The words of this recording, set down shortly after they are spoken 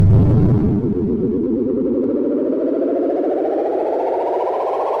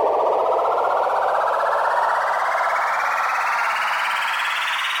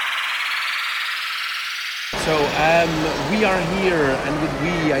we are here, and with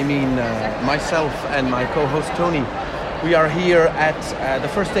we I mean myself and my co-host Tony. We are here at the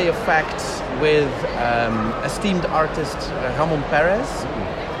first day of Facts with esteemed artist Ramon Perez,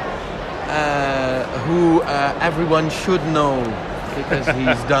 who everyone should know because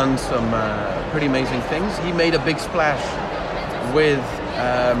he's done some pretty amazing things. He made a big splash with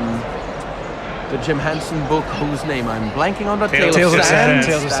the Jim Henson book, whose name I'm blanking on. Tales of Sand.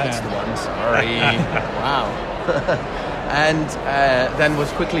 That's the one. Sorry. Wow. And then was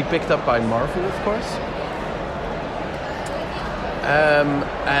quickly picked up by Marvel, of course.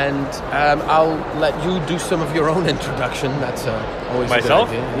 I'll let you do some of your own introduction. That's always myself.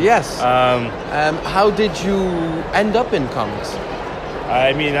 A good idea. Yes. How did you end up in comics?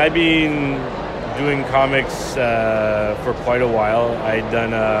 I mean, I've been doing comics for quite a while. I'd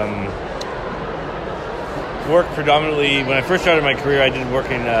done work predominantly when I first started my career. I did work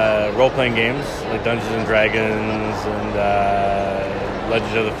in role-playing games like Dungeons and Dragons and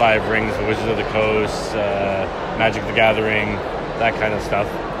Legends of the Five Rings, Wizards of the Coast, Magic the Gathering, that kind of stuff.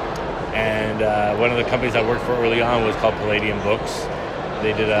 And one of the companies I worked for early on was called Palladium Books.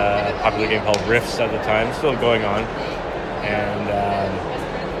 They did a popular game called Rifts at the time, still going on. And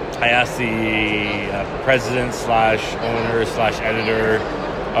I asked the president / owner / editor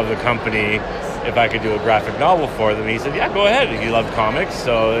of the company if I could do a graphic novel for them. He said, yeah, go ahead. He loved comics,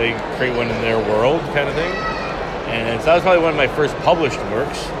 so they create one in their world kind of thing. And so that was probably one of my first published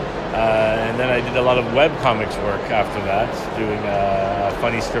works. And then I did a lot of web comics work after that, doing a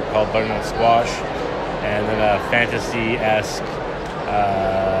funny strip called Butternut Squash, and then a fantasy-esque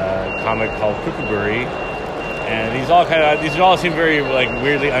comic called Kookaburra. And these all seem very like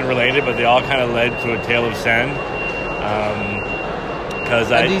weirdly unrelated, but they all kind of led to a Tale of Sand.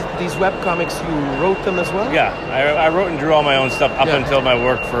 These web comics, you wrote them as well? Yeah, I wrote and drew all my own stuff up until my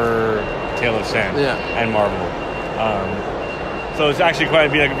work for Tale of Sand and Marvel. So it's actually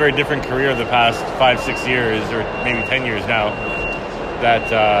been a very different career the past 5-6 years, or maybe 10 years now,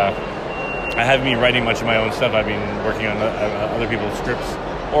 that I haven't been writing much of my own stuff. I've been working on other people's scripts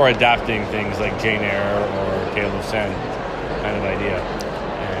or adapting things like Jane Eyre or Tale of Sand kind of idea.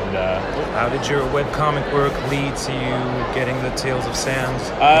 How did your webcomic work lead to you getting the Tales of Sand?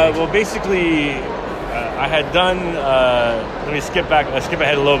 Well, basically, I had done. Let me skip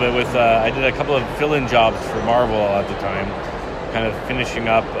ahead a little bit. I did a couple of fill-in jobs for Marvel at the time, kind of finishing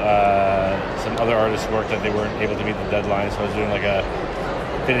up some other artists' work that they weren't able to meet the deadline. So I was doing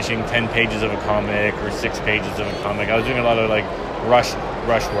finishing 10 pages of a comic or 6 pages of a comic. I was doing a lot of rush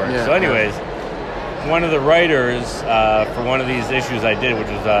work. So, anyways. One of the writers for one of these issues I did, which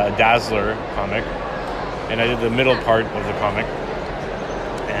was a Dazzler comic, and I did the middle part of the comic,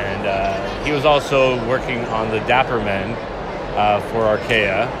 and he was also working on the Dapper Men for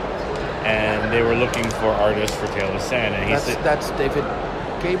Archaea, and they were looking for artists for Tale of Sand. And that's David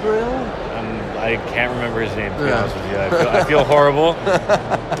Gabriel? I can't remember his name, to be honest with you. I feel horrible.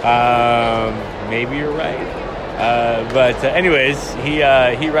 Maybe you're right. But anyways, he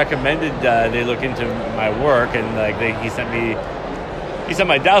recommended they look into my work, and he sent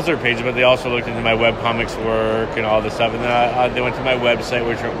my Dazzler page, but they also looked into my webcomics work and all this stuff. And then they went to my website,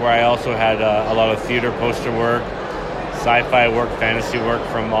 where I also had a lot of theater poster work, sci-fi work, fantasy work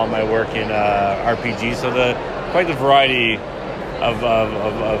from all my work in RPG. So quite the variety of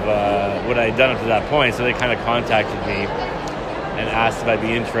what I had done up to that point. So they kind of contacted me and asked if I'd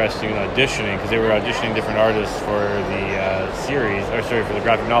be interested in auditioning, because they were auditioning different artists for the series, for the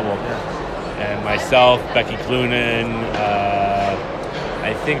graphic novel. And myself, Becky Cloonan,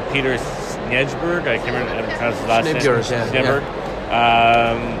 I think Peter Snedberg, I can't remember how to pronounce his last name. Snedberg.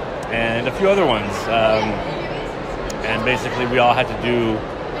 And a few other ones. And basically we all had to do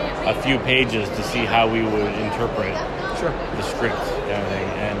a few pages to see how we would interpret the script kind of thing.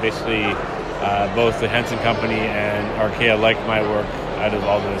 And basically both the Henson Company and Archaea liked my work out of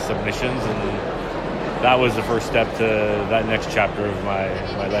all the submissions, and that was the first step to that next chapter of my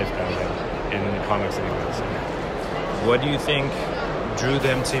life kind of thing, in the comics anyway. So. What do you think drew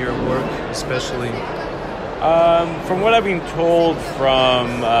them to your work, especially? From what I've been told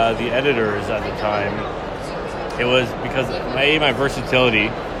from the editors at the time, it was because my versatility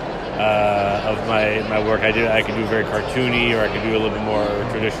of my work. I could do very cartoony, or I could do a little bit more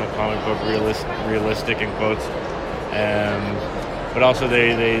traditional comic book, realistic in quotes. But also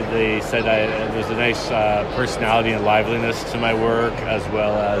they said there's a nice personality and liveliness to my work, as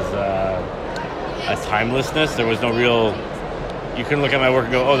well as a timelessness. There was no real. You couldn't look at my work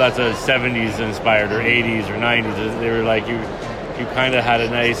and go, oh, that's a 70s inspired or 80s or 90s. They were like, you kind of had a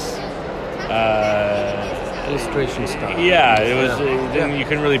nice illustration style. Yeah, it was. Then you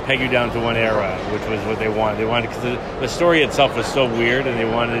couldn't really peg you down to one era, which was what they wanted. They wanted because the story itself was so weird, and they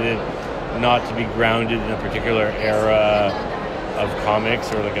wanted it not to be grounded in a particular era of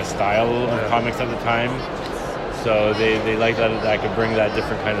comics or like a style of comics at the time. So they liked that I could bring that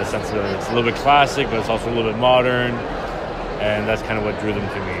different kind of sensibility. It's a little bit classic, but it's also a little bit modern, and that's kind of what drew them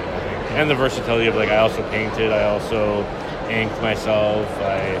to me, I think. And the versatility of, like, I also painted, I also inked myself,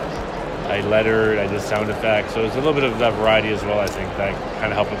 I lettered, I did sound effects. So it's a little bit of that variety as well, I think, that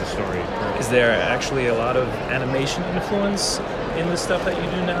kind of helped with the story. Is there actually a lot of animation influence in the stuff that you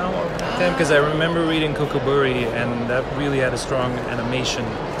do now or back then? Because I remember reading Kokoburi, and that really had a strong animation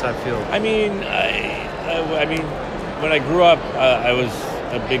type feel. I mean, when I grew up, I was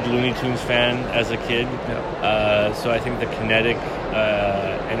a big Looney Tunes fan as a kid. So I think the kinetic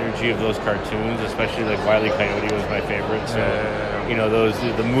energy of those cartoons, especially like Wile E. Coyote, was my favorite. So you know,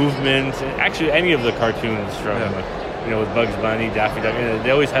 the movement, actually any of the cartoons from you know, with Bugs Bunny, Daffy Duck,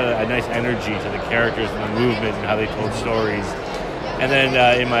 they always had a nice energy to the characters and the movement and how they told stories. And then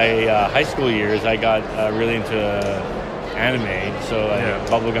in my high school years, I got really into anime, so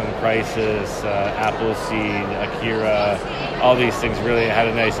Bubblegum Crisis, Appleseed, Akira, all these things really had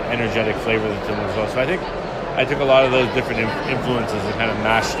a nice energetic flavor to them as well. So I think I took a lot of those different influences and kind of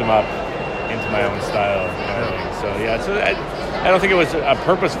mashed them up into my own style. Kind of thing. So so I don't think it was a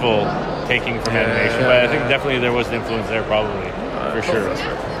purposeful taking from animation, but I think definitely there was an influence there, probably, for sure.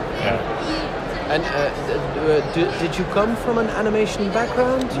 And did you come from an animation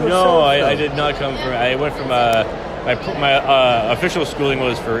background yourself? No, I did not come from. I went from my official schooling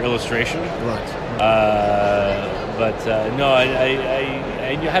was for illustration. Right. No,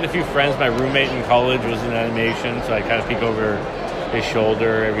 I had a few friends. My roommate in college was in animation, so I kind of peek over his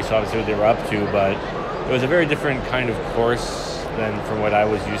shoulder every so often to see what they were up to. But it was a very different kind of course than from what I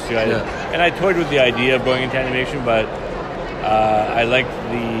was used to. And I toyed with the idea of going into animation, but I liked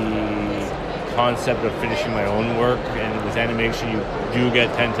the concept of finishing my own work. And with animation, you do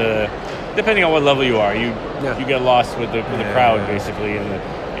tend to, depending on what level you are, you get lost with the crowd basically in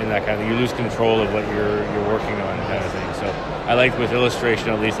that kind of, you lose control of what you're working on kind of thing. So I liked with illustration,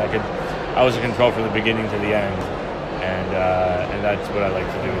 at least I was in control from the beginning to the end, and that's what I like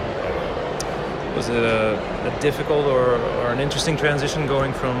to do. Was it a difficult or an interesting transition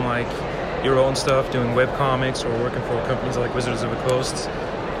going from like your own stuff, doing webcomics or working for companies like Wizards of the Coast,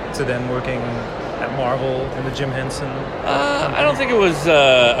 to then working at Marvel and the Jim Henson? I don't think it was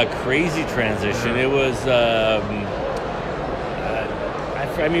a crazy transition. It was,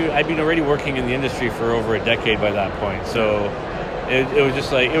 I'd been already working in the industry for over a decade by that point. So it was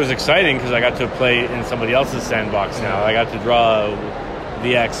just like, it was exciting because I got to play in somebody else's sandbox now. I got to draw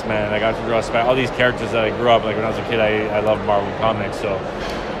the X-Men, I got to draw all these characters that I grew up, like when I was a kid, I loved Marvel Comics. So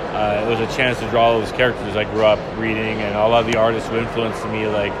it was a chance to draw all those characters I grew up reading, and a lot of the artists who influenced me,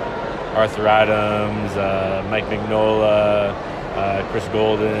 like Arthur Adams, Mike Mignola, Chris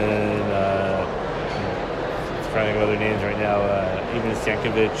Golden, I'm trying to think of other names right now, even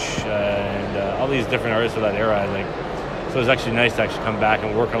Stankiewicz, and all these different artists of that era. So it was actually nice to actually come back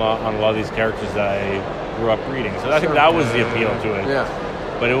and work on a lot of these characters that I grew up reading. So I think that was the appeal to it.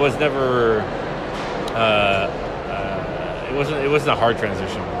 But it was never, it wasn't a hard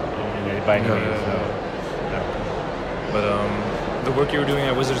transition by any means. No. But the work you were doing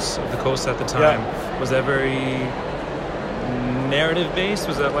at Wizards of the Coast at the time, was that very narrative based?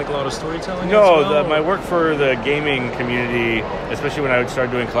 Was that like a lot of storytelling? No, my work for the gaming community, especially when I would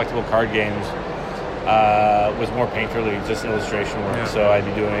start doing collectible card games, was more painterly, just illustration work. So I'd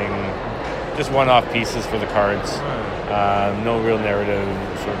be doing just one-off pieces for the cards, no real narrative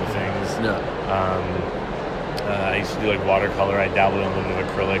sort of things. I used to do like watercolor. I dabbled in a little bit of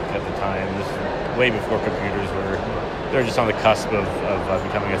acrylic at the time, just way before computers they're just on the cusp of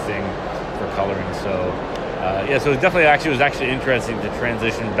becoming a thing for coloring. So so it was actually interesting to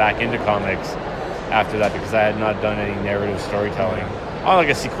transition back into comics after that, because I had not done any narrative storytelling on like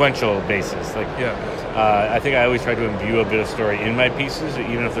a sequential basis. I think I always try to imbue a bit of story in my pieces,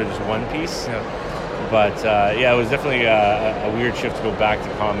 even if they're just one piece. But it was definitely a weird shift to go back to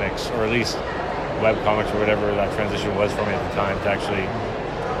comics, or at least web comics or whatever that transition was for me at the time, to actually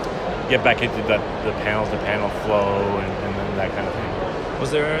get back into the panel-to-panel flow and that kind of thing.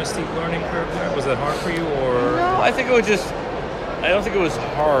 Was there a steep learning curve there? Was that hard for you, or? No, I don't think it was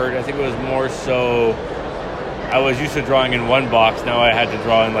hard. I think it was more so, I was used to drawing in one box. Now I had to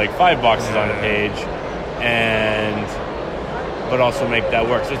draw in like 5 boxes on a page, but also make that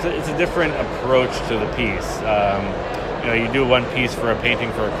work. So it's a different approach to the piece. You do one piece for a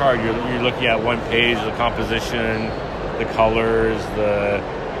painting for a card. You're looking at one page, the composition, the colors, the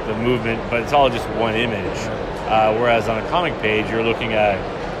movement, but it's all just one image. Whereas on a comic page, you're looking at,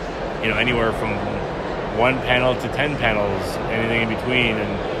 anywhere from 1 panel to 10 panels, anything in between,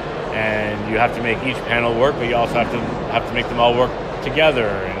 and you have to make each panel work, but you also have to make them all work together.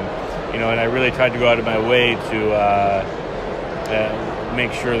 And I really tried to go out of my way to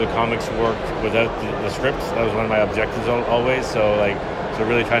make sure the comics worked without the scripts. That was one of my objectives always. So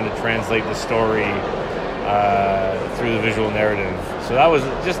really trying to translate the story through the visual narrative. So that was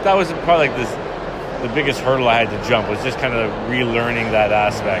probably like the biggest hurdle I had to jump, was just kind of relearning that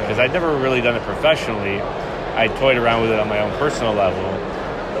aspect, because I'd never really done it professionally. I toyed around with it on my own personal level.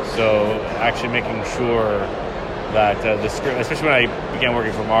 So actually making sure that the script, especially when I began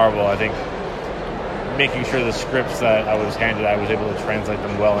working for Marvel, I think making sure the scripts that I was handed, I was able to translate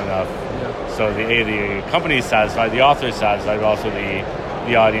them well enough. Yeah. So the company is satisfied, the author is satisfied, but also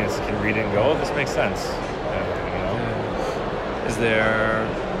the audience can read it and go, oh, this makes sense. Is there...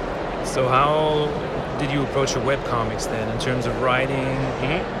 So how did you approach your webcomics then, in terms of writing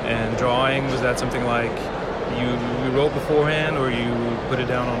and drawing? Was that something like you wrote beforehand, or you put it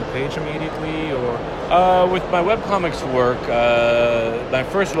down on the page immediately, or? With my webcomics work, my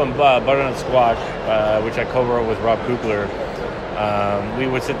first one, Butternut Squash, which I co-wrote with Rob Kukler, we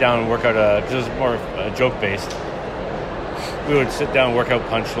would sit down and work out because it was more joke-based. We would sit down and work out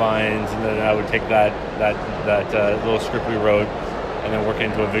punchlines, and then I would take that little script we wrote and then work it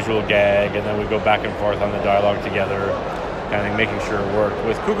into a visual gag, and then we'd go back and forth on the dialogue together, kind of making sure it worked.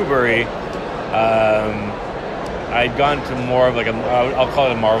 With Kookaburra, I'd gone to more of like I'll call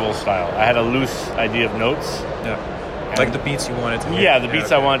it a Marvel style. I had a loose idea of notes. Yeah. Like the beats you wanted to hit. Yeah, the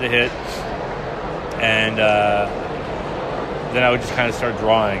beats I wanted to hit. And then I would just kind of start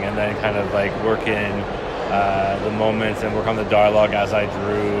drawing, and then kind of like work in the moments and work on the dialogue as I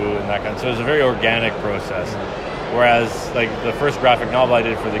drew and that kind of. So it was a very organic process. Whereas like the first graphic novel I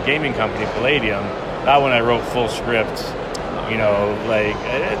did for the gaming company, Palladium, that one I wrote full script.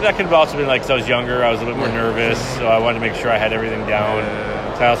 That could have also been like, because I was younger, I was a little bit more nervous, so I wanted to make sure I had everything down.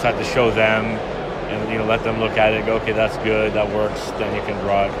 So I also had to show them and let them look at it and go, okay, that's good, that works, then you can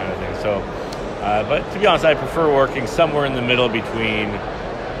draw it, kind of thing. So, but to be honest, I prefer working somewhere in the middle between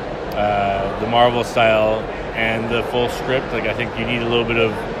the Marvel style and the full script. Like, I think you need a little bit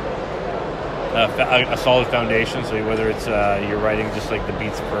of a solid foundation. So whether it's you're writing just like the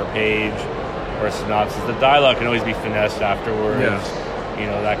beats per page or a synopsis, the dialogue can always be finessed afterwards.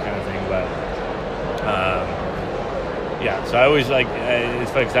 That kind of thing. But so I always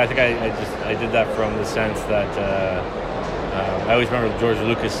it's funny because I think I did that from the sense that I always remember George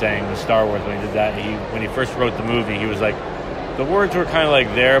Lucas saying with Star Wars when he did that. When he first wrote the movie, he was like, the words were kind of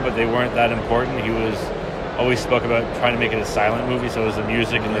like there, but they weren't that important. He always spoke about trying to make it a silent movie, so it was the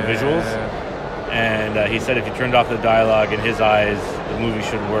music and the visuals. And he said if you turned off the dialogue, in his eyes, the movie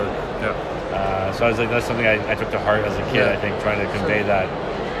should work. So I was like, that's something I took to heart as a kid. I think trying to convey that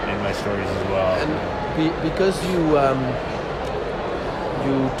in my stories as well. And because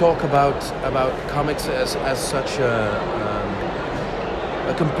you talk about comics as such a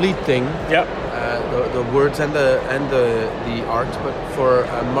complete thing. The words and the art, but for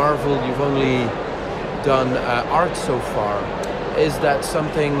Marvel, you've only done art so far. Is that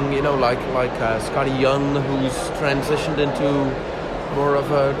something like Scotty Young, who's transitioned into more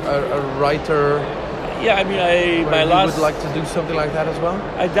of a writer? Yeah, I mean, would like to do something like that as well.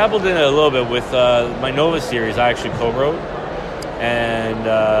 I dabbled in it a little bit with my Nova series. I actually co-wrote, and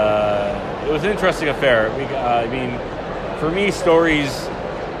it was an interesting affair. I mean, for me,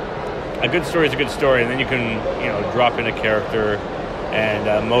 a good story is a good story, and then you can drop in a character,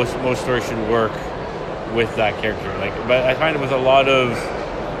 and most stories should work with that character. But I find it with a lot of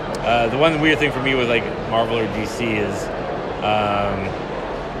the one weird thing for me with like Marvel or DC is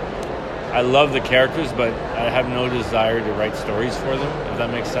I love the characters, but I have no desire to write stories for them, if that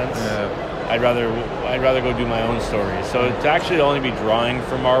makes sense. I'd rather go do my own stories. So to actually only be drawing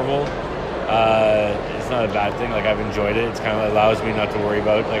for Marvel, it's not a bad thing. Like, I've enjoyed it. It's kind of allows me not to worry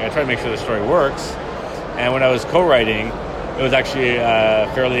about, like, I try to make sure the story works. And when I was co-writing, it was actually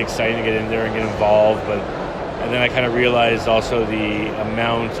fairly exciting to get in there and get involved. And then I kind of realized also the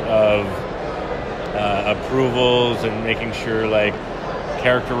amount of approvals and making sure like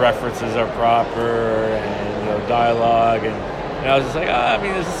character references are proper and dialogue, and I was just like,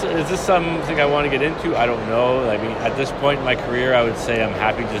 is this something I want to get into? I don't know. I mean, at this point in my career, I would say I'm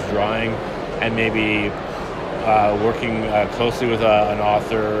happy just drawing and maybe working closely with an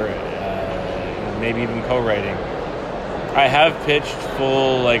author, maybe even co-writing. I have pitched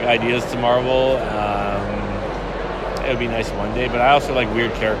full ideas to Marvel. It would be nice one day, but I also like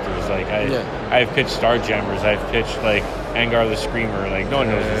weird characters. I've pitched Starjammers. I've pitched Angar the Screamer. No one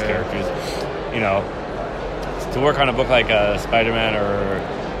knows these characters. to work on a book like Spider-Man or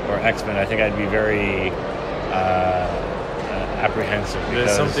X-Men, I think I'd be very apprehensive.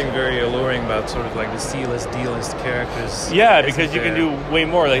 There's something very alluring about sort of like the C-list, D-list characters. Yeah, because you can do way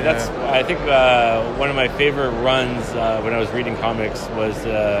more. Like that's, I think, one of my favorite runs when I was reading comics was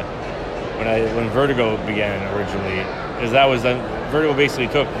when Vertigo began originally. Because that was Vertigo basically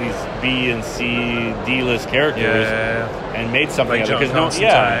took these B and C, D-list characters and made something like of it.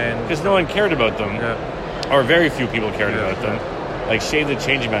 Because no one cared about them, or very few people cared about them. Like Shade the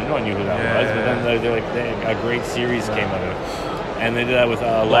Changing Man, no one knew who that was, but then a great series came out of it. And they did that with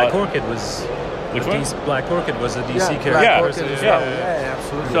a Black Orchid was... Which one? Black Orchid was a DC character. Black Orchid as well. Yeah,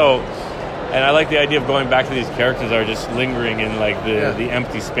 absolutely. So, and I like the idea of going back to these characters that are just lingering in like the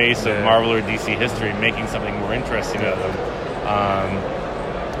empty space of Marvel or DC history and making something more interesting out of them.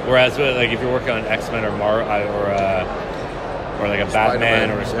 Whereas like if you're working on X-Men or like a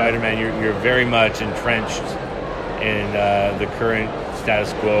Batman or a Spider-Man, you're very much entrenched in the current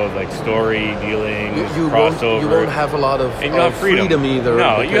status quo of like story dealing, crossover. You won't have a lot of, and you don't have freedom either.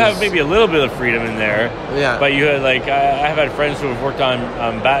 No, you have maybe a little bit of freedom in there. Yeah. But you had like I have had friends who have worked on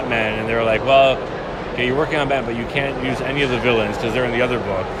Batman, and they were like, well, okay, you're working on Batman, but you can't use any of the villains because they're in the other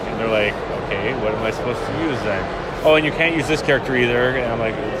book. And they're like, okay, what am I supposed to use then? Oh, and you can't use this character either. And I'm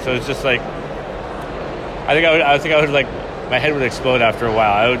like, so it's just like, I think I would like, my head would explode after a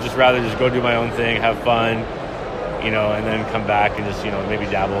while. I would just rather just go do my own thing, have fun. And then come back and just, maybe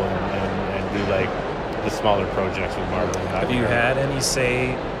dabble and do like the smaller projects with Marvel. Have you had any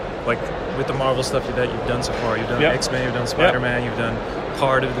say, like with the Marvel stuff that you've done so far? You've done X-Men, you've done Spider-Man, you've done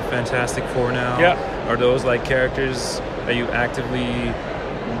part of the Fantastic Four now. Yeah. Are those like characters that you actively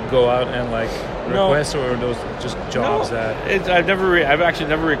go out and like request, or are those just jobs that? I've actually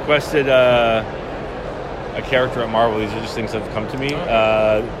never requested a character at Marvel. These are just things that have come to me.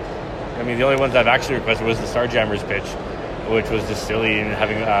 I mean, the only ones I've actually requested was the Starjammers pitch, which was just silly and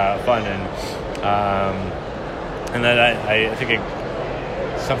having fun, and then I think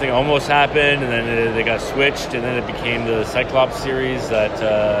something almost happened, and then they got switched, and then it became the Cyclops series that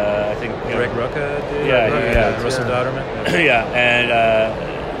I think Greg Rucka did. Russell Dodderman. And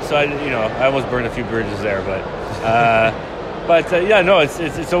so I almost burned a few bridges there, but.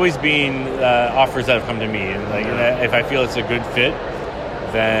 It's always been offers that have come to me, and like if I feel it's a good fit,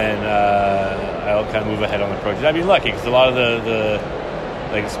 then I'll kind of move ahead on the project. I've been lucky because a lot of the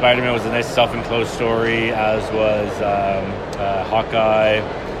like Spider-Man was a nice self-enclosed story, as was Hawkeye.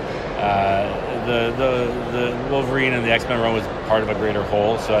 The Wolverine and the X-Men run was part of a greater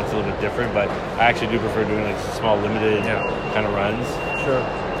whole, so that's a little bit different. But I actually do prefer doing like small, limited kind of runs. Sure.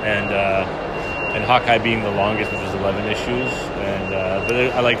 And Hawkeye being the longest, which was 11 issues, but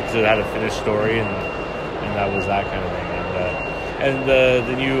I liked to have a finished story, and that was that kind of thing. And the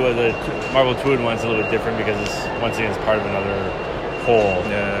new the Marvel 2-in-1 is a little bit different because it's once again it's part of another whole.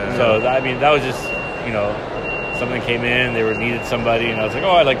 So I mean that was just something came in, they needed somebody, and I was like,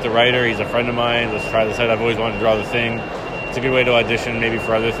 oh, I like the writer, he's a friend of mine, let's try this out. I've always wanted to draw the Thing. It's a good way to audition maybe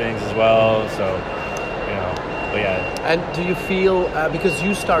for other things as well. So but yeah. And do you feel because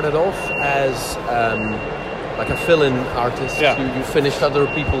you started off as like a fill-in artist, you finished other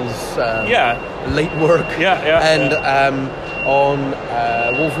people's late work, and on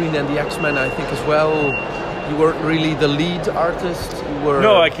Wolverine and the X-Men, I think as well, you weren't really the lead artist. You were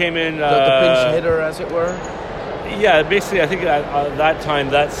I came in the pinch hitter, as it were. Yeah, basically, I think at that time,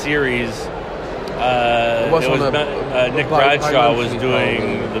 that series, Nick Bradshaw was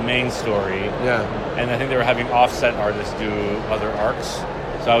doing the main story. Yeah. And I think they were having offset artists do other arcs.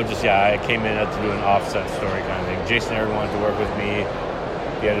 So I came in to do an offset story kind of thing. Jason Aaron wanted to work with me.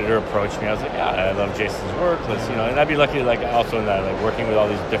 The editor approached me. I was like, I love Jason's work. Let's, and I'd be lucky, like, also in that, like, working with all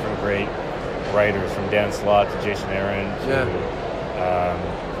these different great writers, from Dan Slott to Jason Aaron to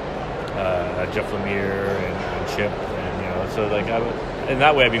Jeff Lemire and Chip, and so like, in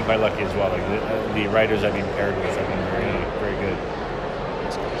that way, I've been quite lucky as well. Like the writers I've been paired with have been very, very good.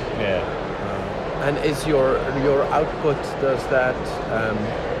 Yeah. And is your output, does that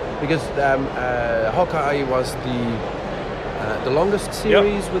because Hawkeye was the longest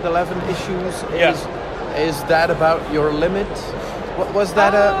series with 11 issues. Is that about your limit? Was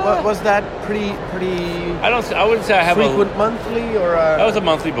that pretty? I wouldn't say I have frequent monthly or. That was a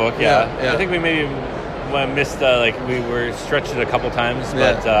monthly book. Yeah. I think we maybe missed we were stretched it a couple times,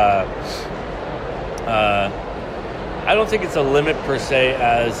 but I don't think it's a limit per se,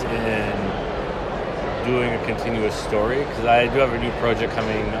 as in doing a continuous story, because I do have a new project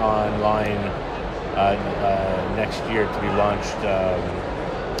coming online next year to be launched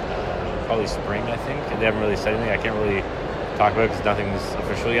probably spring, I think. They haven't really said anything. I can't really talk about it because nothing's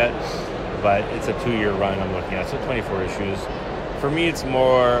official yet. but it's a 2-year run I'm looking at, so 24 issues. For me, it's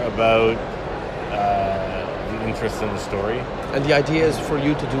more about the interest in the story. And the idea is for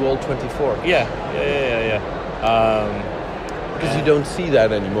you to do all 24? Yeah. Because you don't see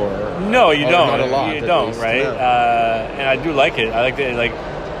that anymore. No, you don't. Not a lot. You don't, least, right? Yeah. And I do like it. I like that. Like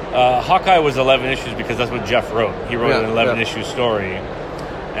Hawkeye was 11 issues because that's what Jeff wrote. He wrote an 11-issue story,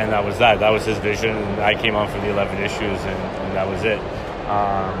 and that was that. That was his vision. And I came on for the 11 issues, and that was it.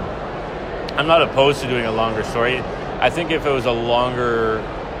 I'm not opposed to doing a longer story. I think if it was a longer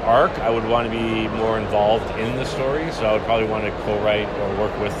arc, I would want to be more involved in the story, so I would probably want to co-write or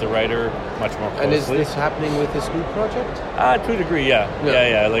work with the writer much more closely. And is this happening with this new project? To a degree, yeah.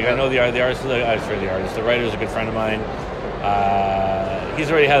 Like I know the artist. The writer is a good friend of mine.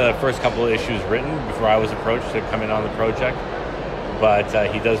 He's already had the first couple of issues written before I was approached to come in on the project. But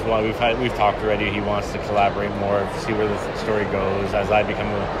he does want. We've talked already. He wants to collaborate more, see where the story goes as I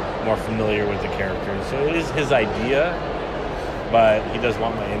become more familiar with the characters. So it is his idea, but he does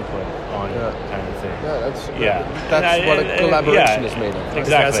want my input on it, kind of thing. That's what a collaboration is made of. Exactly. Is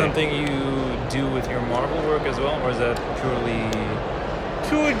that something you do with your Marvel work as well, or is that purely?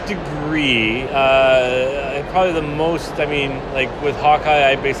 To a degree, probably the most. I mean, like with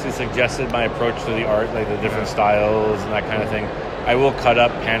Hawkeye, I basically suggested my approach to the art, like the different styles and that kind of thing. I will cut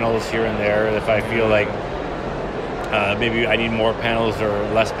up panels here and there if I feel like maybe I need more panels or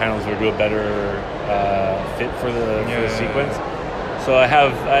less panels would do a better fit for the sequence. So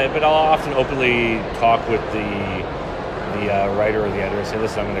but I'll often openly talk with the writer or the editor. Say,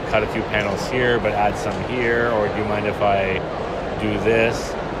 listen, I'm going to cut a few panels here, but add some here, or do you mind if I do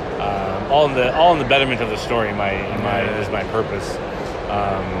this? All in the betterment of the story. Is my purpose.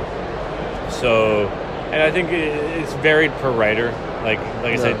 And I think it's varied per writer. Like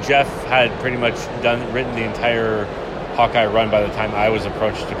I said, Jeff had pretty much written the entire Hawkeye run by the time I was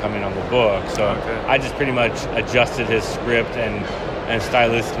approached to come in on the book. So I just pretty much adjusted his script and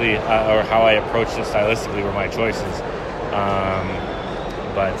stylistically, or how I approached it stylistically were my choices.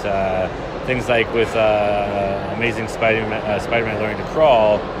 But things like with Amazing Spider-Man Learning to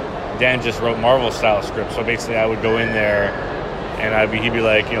Crawl, Dan just wrote Marvel style scripts. So basically I would go in there and he'd be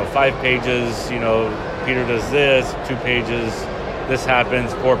like, 5 pages, Peter does this, 2 pages, this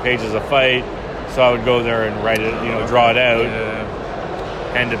happens, 4 pages of fight. So I would go there and write it, draw it out,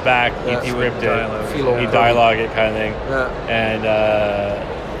 hand it back, he'd script it, he'd dialogue it kind of thing. And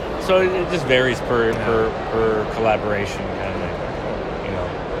so it just varies per collaboration kind of thing,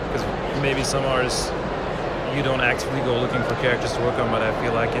 Because maybe some artists, you don't actively go looking for characters to work on, but I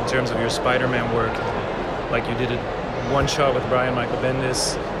feel like in terms of your Spider-Man work, like you did it one shot with Brian Michael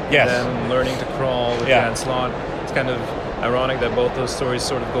Bendis, and then Learning to Crawl with Dan Slott. It's kind of ironic that both those stories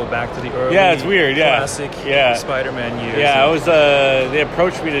sort of go back to the early it's weird, classic Spider-Man years. Yeah, I was. They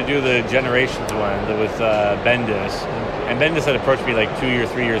approached me to do the Generations one with Bendis, and Bendis had approached me like 2 or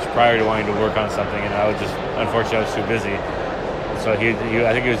 3 years prior to wanting to work on something, and unfortunately, I was too busy. So I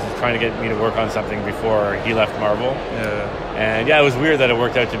think he was just trying to get me to work on something before he left Marvel. And it was weird that it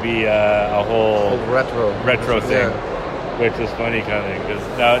worked out to be a whole retro thing, which is funny kind of thing, because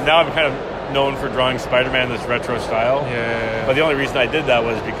now I'm kind of known for drawing Spider-Man in this retro style. But the only reason I did that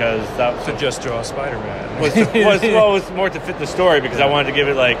was because to just draw Spider-Man was more to fit the story, because I wanted to give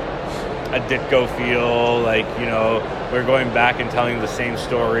it like a Ditko feel, like we're going back and telling the same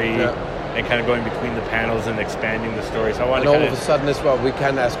story. And kind of going between the panels and expanding the story. So I wanted. And all of a sudden, as well, we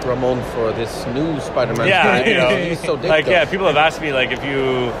can ask Ramon for this new Spider-Man story. He's so people have asked me like if I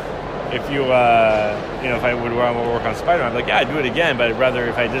would want to work on Spider-Man. I'm like, I'd do it again, but if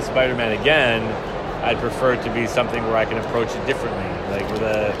I did Spider-Man again, I'd prefer it to be something where I can approach it differently, like with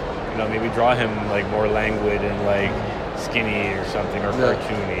maybe draw him like more languid and like skinny or something, or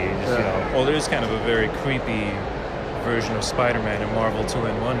cartoony. Well, there is kind of a very creepy version of Spider-Man in Marvel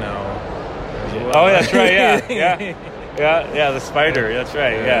 2-in-1 now. Well. Oh, that's right. Yeah, the spider. That's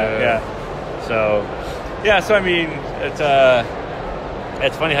right. So I mean,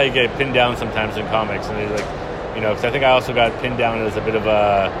 it's funny how you get pinned down sometimes in comics, and they're like, because I think I also got pinned down as a bit of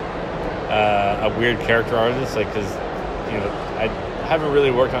a weird character artist, like because I haven't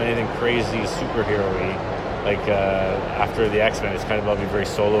really worked on anything crazy superhero-y. Like after the X-Men, it's kind of about being very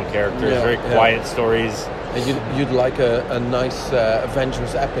solo characters, very quiet stories. And you'd like a nice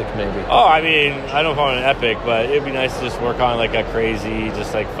Avengers epic, maybe? Oh, I mean, I don't call it an epic, but it'd be nice to just work on like a crazy,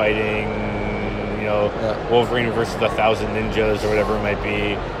 just like fighting, Wolverine versus 1,000 ninjas or whatever it might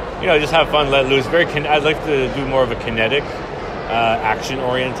be. Just have fun, let loose. I'd like to do more of a kinetic,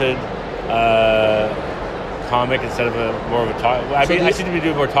 action-oriented comic instead of more of a talk. I seem to be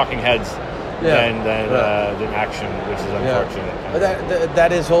doing more talking heads than action, which is unfortunate. But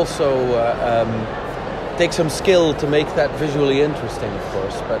that is also takes some skill to make that visually interesting, of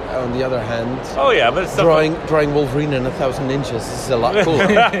course. But on the other hand, but it's drawing Wolverine in 1,000 inches is a lot cooler.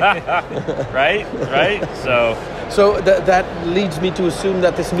 right. So that leads me to assume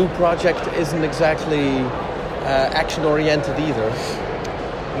that this new project isn't exactly action oriented either.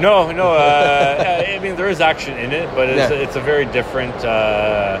 No. I mean, there is action in it, but it's a very different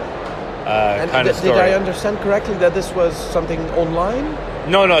kind of story. Did I understand correctly that this was something online?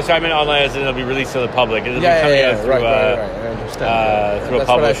 No. So I meant online as in it'll be released to the public. It'll be coming out through I understand. Through a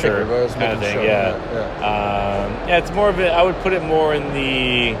publisher kind of thing. Sure. It's more of it. I would put it more in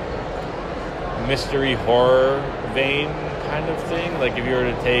the mystery horror vein kind of thing. Like if you were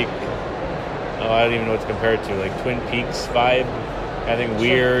to take, I don't even know what to compare it to, like Twin Peaks vibe. I think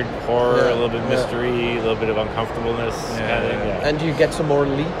weird, horror, a little bit mystery, a little bit of uncomfortableness kind of thing. Yeah. And do you get some more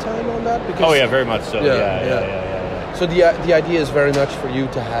lead time on that? Because very much so. Yeah. So the idea is very much for you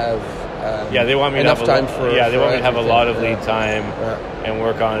to have they want me enough to time have they want me to have a lot of lead time and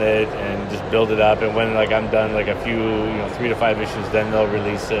work on it and just build it up. And when like I'm done, like a few 3 to 5 issues, then they'll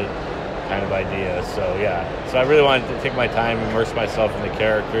release it. Kind of idea. So I really wanted to take my time, immerse myself in the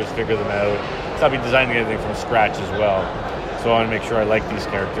characters, figure them out. So I'll be designing everything from scratch as well. So I want to make sure I like these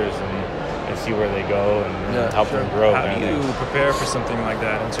characters and see where they go and help them grow. How do you prepare for something like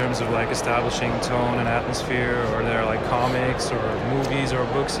that in terms of like establishing tone and atmosphere? Or are there like comics or movies or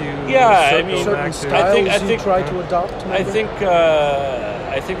books you certain styles I think try to adopt? Maybe? I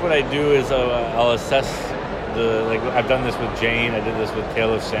think what I do is I'll assess I've done this with Jane. I did this with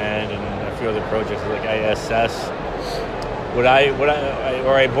Tale of Sand and a few other projects. Like I assess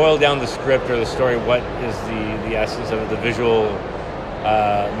I boil down the script or the story. What is the essence of it, the visual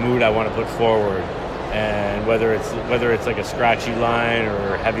mood I want to put forward, and whether it's like a scratchy line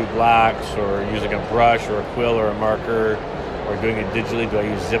or heavy blacks or using a brush or a quill or a marker or doing it digitally. Do I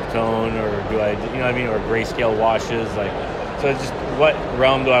use zip tone or do I or grayscale washes? So it's just what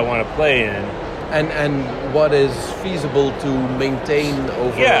realm do I want to play in? And what is feasible to maintain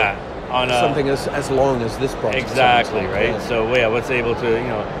over on something as long as this project. Exactly, right? So what's able to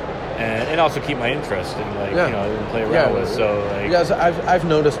and also keep my interest in and play around with. So because I've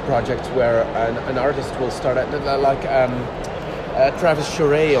noticed projects where an artist will start at like Travis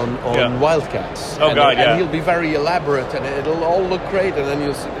Charest on Wildcats. And he'll be very elaborate and it'll all look great, and then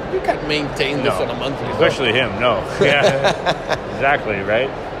you'll see you can't maintain this on a monthly. Especially him, no. Exactly, right?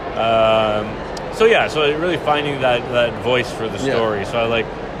 So really finding that voice for the story. So I like,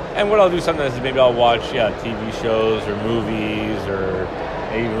 and what I'll do sometimes is maybe I'll watch TV shows or movies or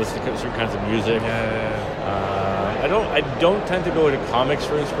even listen to certain kinds of music. I don't tend to go to comics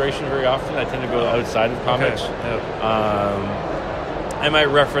for inspiration very often. I tend to go outside of comics. I might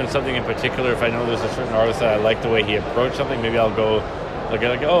reference something in particular if I know there's a certain artist that I like the way he approached something. Maybe I'll go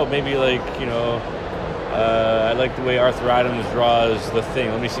I like the way Arthur Adams draws The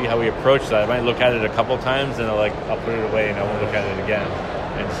Thing. Let me see how he approached that. I might look at it a couple times and I'll put it away and I won't look at it again.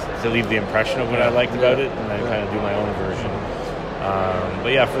 And just to leave the impression of what I liked about it, and then kind of do my own version.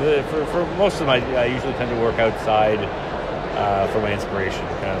 For most of them, I usually tend to work outside for my inspiration,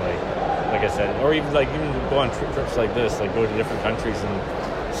 kind of like I said, or even go on trips like this, like go to different countries and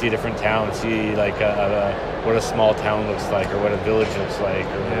see a different town, see what a small town looks like, or what a village looks like,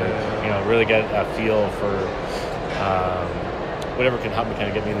 or really get a feel for whatever can help me kind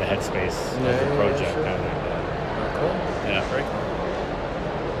of get me in the headspace of the project. Sure. Kind of cool. Yeah, very cool.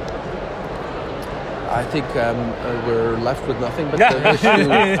 I think we're left with nothing but to wish you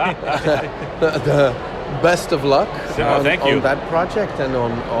the best of luck on that project and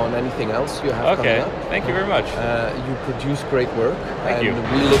on anything else you have coming up. Thank you very much. You produce great work. Thank you.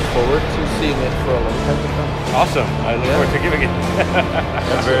 We look forward to seeing it for a long time to come. Awesome. I look forward to giving it.